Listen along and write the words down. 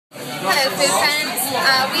Hello food fans,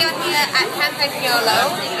 we are here at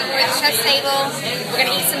Campagnolo. We're at the chef's table, we're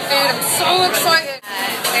going to eat some food, I'm so excited!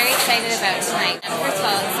 Very excited about tonight. First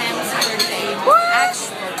of all, it's Sam's birthday,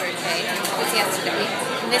 actual birthday, was yesterday.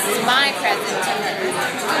 And this is my present to her,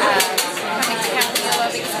 coming to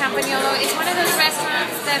Campagnolo, because Campagnolo is one of those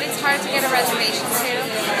restaurants that it's hard to get a reservation to.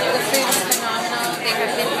 The food is phenomenal. They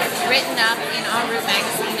have been written up in En Route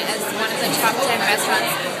magazine as one of the top 10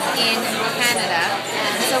 restaurants in Canada.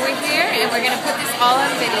 And so we're here and we're going to put this all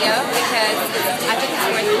on video because I think it's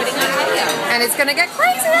worth putting on video. And it's going to get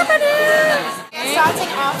crazy up in here!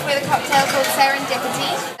 Starting off with a cocktail called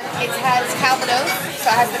Serendipity. It has Calvados,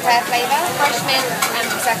 so it has the pear flavour, fresh mint and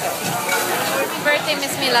Prosecco. Happy birthday,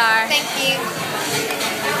 Miss Millar. Thank you.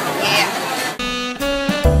 Yeah.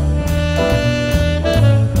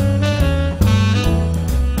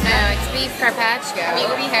 Carpaccio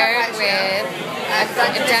paired with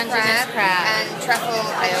a Dundas crab and truffle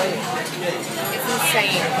aioli. It's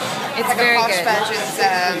insane. It's like very good.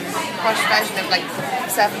 Posh version of like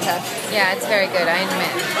surf and turf. Yeah, it's very good, I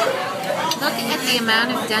admit. Looking at the amount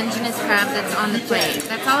of Dungeness crab that's on the plate,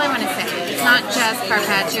 that's all I want to say. It's not just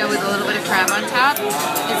carpaccio with a little bit of crab on top.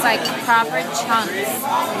 It's like proper chunks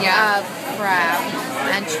of crab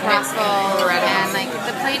and truffle, and like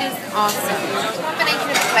the plate is awesome. The combination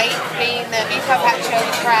of the plate being the beef carpaccio,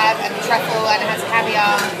 the crab, and the truffle, and it has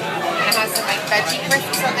caviar, and it has some like veggie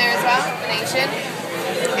crisps on there as well. Combination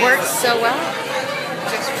works so well.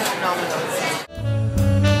 Just phenomenal.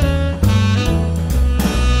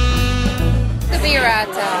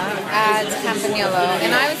 Birata at Campagnolo,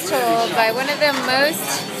 and I was told by one of the most,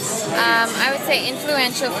 I would say,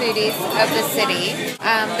 influential foodies of the city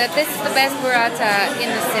that this is the best burrata in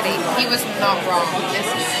the city. He was not wrong. This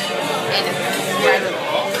is incredible.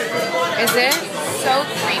 Is it? So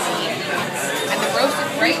creamy. And the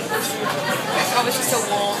roasted grapes, it's obviously so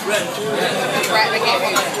warm. The bread, like it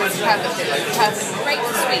was perfect. The grapes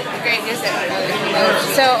are sweet. The grape is it.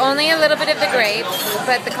 So only a little bit of the grapes,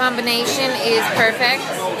 but the combination is perfect.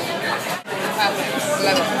 Perfect.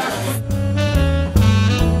 Love it.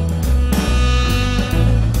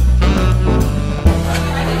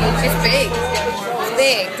 It's big. It's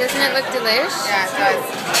big. Doesn't it look delish? Yeah, it does.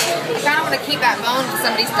 I kind of want to keep that bone for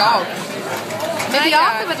somebody's dog. Maybe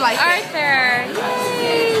Arthur would like it. Arthur!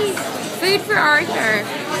 Yay! Food for Arthur.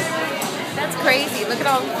 That's crazy. Look at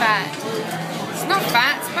all the fat. It's not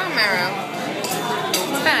fat, it's bone marrow.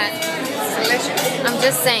 It's fat. It's delicious. I'm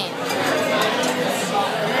just saying.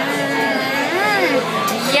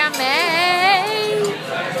 Yummy!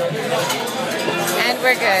 And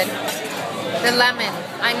we're good. The lemon.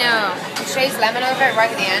 I know. It shaves lemon over it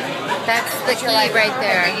right at the end. That's the key like, right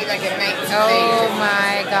there. Like it makes oh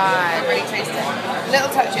my god. Really taste it. Little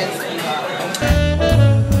touches.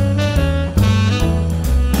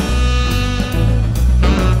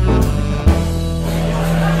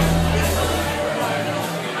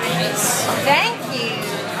 Thank you.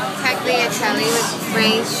 Tagliatelle with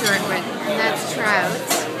braised short rib. And that's trout.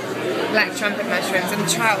 Black trumpet mushrooms and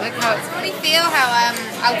trout. Look how it's. How do you feel how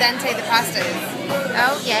al dente the pasta is?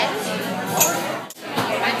 Oh yeah.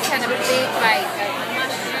 I just had a big bite of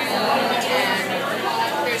mushroom,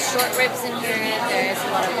 and there's short ribs in here. There's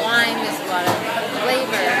a lot of wine. There's a lot of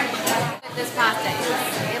flavor. This pasta,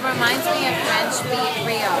 it reminds me of French beef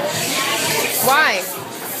brioche. Why? It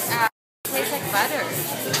tastes like butter.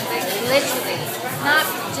 Like literally, not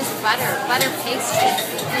just butter. Butter pastry.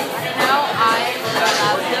 Now I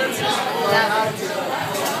love it. Love it.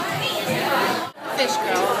 Fish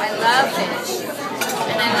girl. I love fish.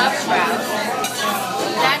 And I love trout.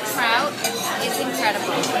 That trout is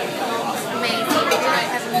incredible. Amazing. I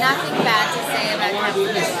have nothing bad to say about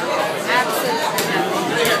Campagnolo. Absolutely nothing.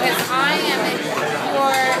 Because I am in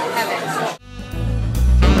pure heaven.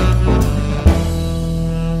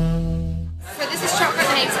 So this is chocolate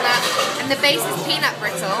and hazelnut, and the base is peanut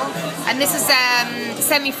brittle, and this is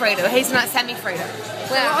semi-Frodo, hazelnut semi-Frodo.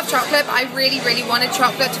 A lot of chocolate, but I really, really wanted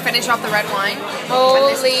chocolate to finish off the red wine.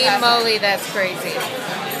 Holy moly, that's crazy.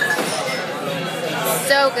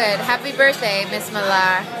 So good. Happy birthday, Miss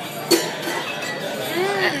Millar.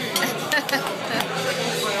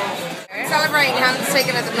 Celebrating having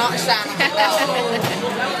taken as a notch down.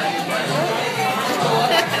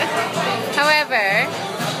 However,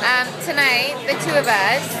 tonight, the two of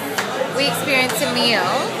us, we experienced a meal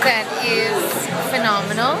that is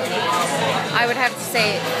phenomenal. I would have to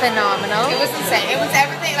say phenomenal. It was insane. It was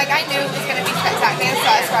everything. Like I knew it was going to be spectacular, so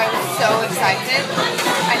that's why I was so excited.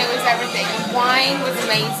 And it was everything. The wine was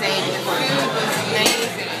amazing. The food was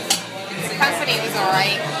amazing. company was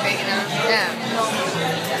alright, but you know. Yeah.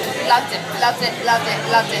 Loved it, loved it, loved it,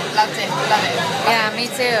 loved it, loved it, loved it. Yeah, me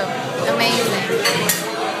too. Amazing.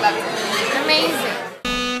 Loved it. Amazing.